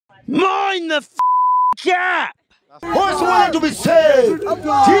Mind the gap! Who is willing to be saved?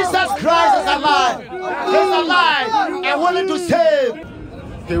 Jesus Christ is alive. He's alive and willing to save.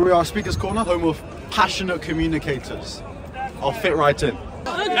 Here we are, Speaker's Corner, home of passionate communicators. I'll fit right in.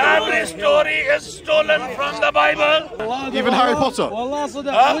 Every story is stolen from the Bible. Even Harry Potter.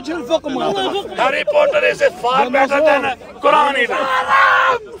 Harry Potter is far better than Quran even.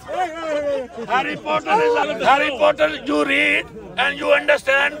 Harry Potter you read and you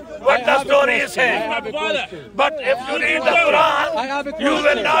understand what the story is saying. But if you read the Quran, you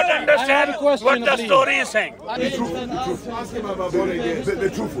will not understand what the story is saying. The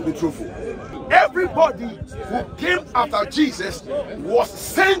truthful. Everybody who came after Jesus was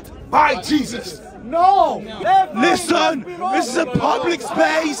sent by Jesus. No! Listen, this is a public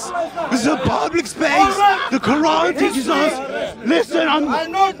space. This is a public space. The Quran teaches us. Listen,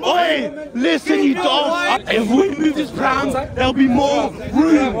 listen, you dog. If we move this pram, there'll be more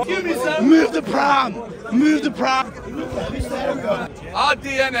room. Move the pram. Move the pram. Our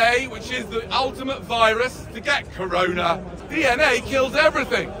DNA, which is the ultimate virus to get corona, DNA kills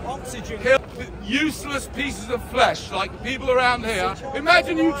everything. Oxygen. Kills useless pieces of flesh, like people around here.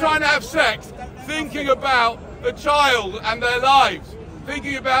 Imagine you trying to have sex, thinking about the child and their lives,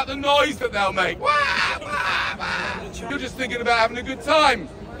 thinking about the noise that they'll make. You're just thinking about having a good time,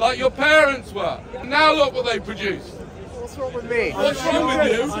 like your parents were. Now look what they produce. What's wrong with me? What's wrong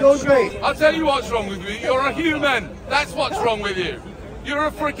with you? You're great. I'll tell you what's wrong with you. You're a human. That's what's wrong with you. You're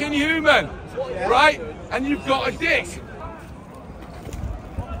a freaking human, right? And you've got a dick.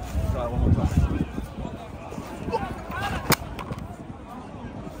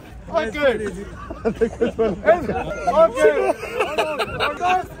 Okay.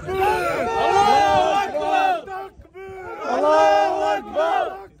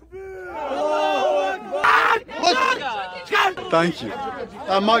 Thank you.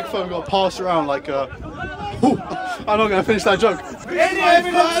 That microphone got passed around like a... I'm not going to finish that joke. Any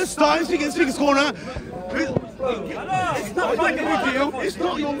evidence? Time Speaker's Corner. It's not like a big deal. It's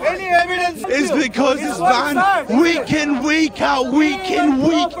not any evidence. It's because this ban week in, week out.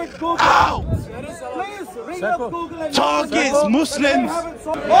 Targets Muslims.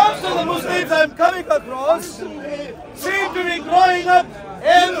 Most of the Muslims I'm coming across seem to be growing up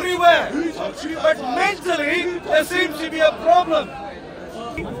everywhere. But mentally, there seems to be a problem.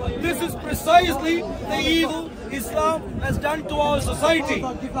 This is precisely the evil Islam has done to our society.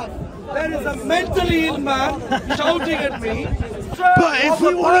 There is a mentally ill man shouting at me. But if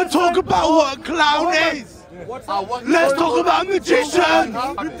we want to talk about what a clown is, let's talk about magician.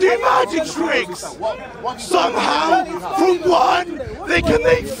 Do magic tricks. Somehow, from one, they can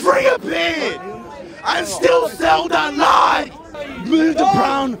make 3 appear and still sell that lie. Move the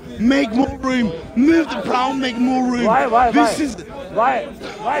brown, make more room. Move the brown, make more room. This is. Why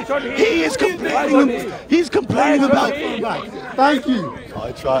He is complaining. He's complaining about. Thank you.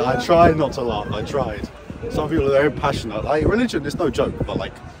 I tried not to laugh. I tried. Some people are very passionate. Like, religion is no joke, but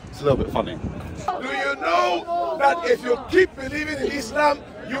like, it's a little bit funny. Do you know that if you keep believing in Islam,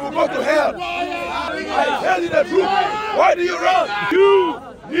 you will go to hell? I tell you the truth. Why do you run? You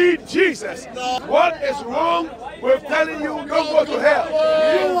need Jesus. What is wrong with telling you don't go to hell?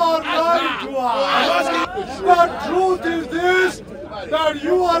 You are lying to us. The truth is this, that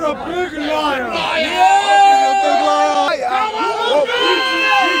you are a big liar.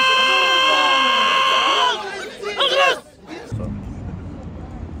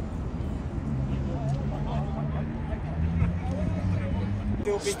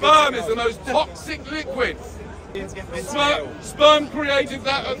 Sperm is the most toxic liquid. Sperm created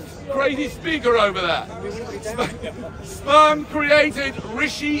that crazy speaker over there. Sperm created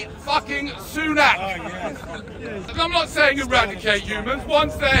Rishi fucking Sunak. I'm not saying eradicate humans.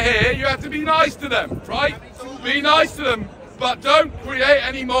 Once they're here, you have to be nice to them, right? Be nice to them, but don't create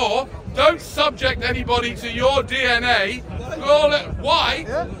any more. Don't subject anybody to your DNA. Why?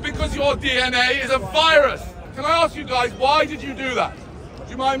 Because your DNA is a virus. Can I ask you guys, why did you do that?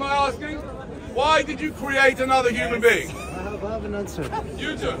 Do you mind my asking? Why did you create another human being? I have an answer.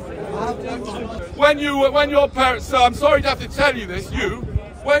 You do. When your parents, so I'm sorry to have to tell you this,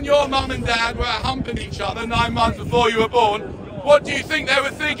 when your mum and dad were humping each other 9 months before you were born, what do you think they were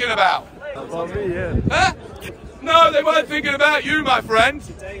thinking about? About me, yeah. Huh? No, they weren't thinking about you, my friend.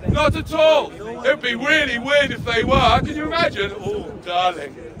 Not at all. It'd be really weird if they were. Can you imagine? Oh,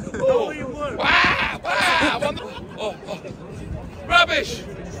 darling. Oh, wow, wow. Oh. Rubbish.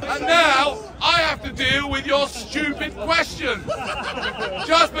 And now I have to deal with your stupid question.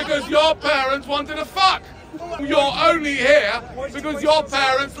 Just because your parents wanted to fuck. You're only here because your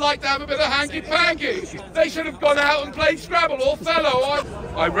parents like to have a bit of hanky-panky. They should have gone out and played Scrabble or Fellow.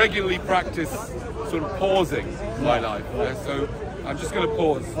 I regularly practice sort of pausing in my life, so I'm just going to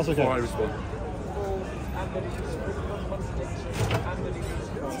pause before I respond.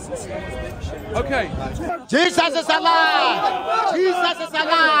 Okay. Jesus is alive! Jesus is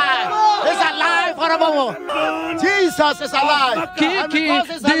alive! He's alive forevermore! Jesus is alive! Kiki,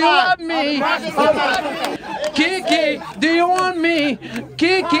 do you love me? Kiki, do you want me?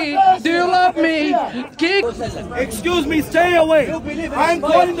 Kiki, do you love me? Kiki. Excuse me, stay away. I'm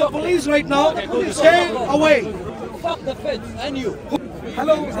calling the police right now. Stay away. Fuck the feds and you.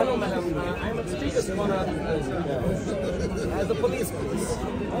 Hello, madam. I'm speaking as the police.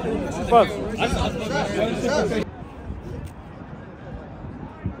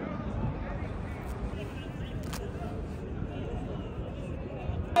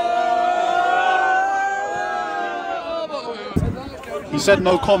 He said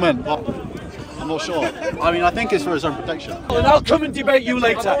no comment, but I'm not sure. I mean, I think it's for his own protection. And I'll come and debate you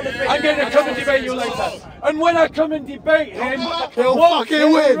later. I'm going to come and debate you later. And when I come and debate him, he'll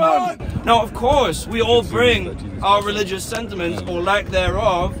fucking win. Now, of course, we all bring our religious sentiments or lack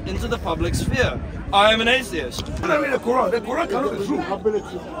thereof into the public sphere. I am an atheist. When I read the Quran cannot be true.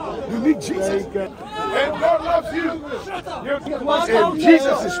 You need Jesus. And God loves you. And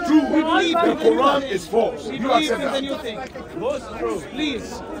Jesus is true. The Quran is false. You accept that?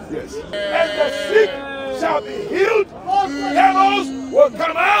 Please. Yes. And the sick shall be healed. Devils will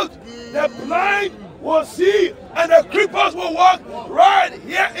come out. The blind will see. And the cripples will walk right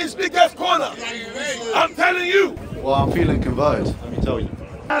here in Speaker's Corner. I'm telling you. Well, I'm feeling converted, let me tell you.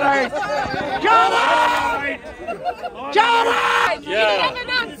 Yeah.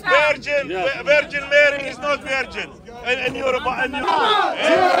 Virgin Mary is not virgin. In Europe, Amen.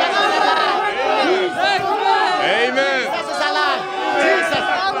 Jesus is alive.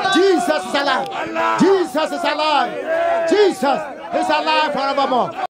 Jesus is alive. Jesus is alive. Jesus is alive forevermore.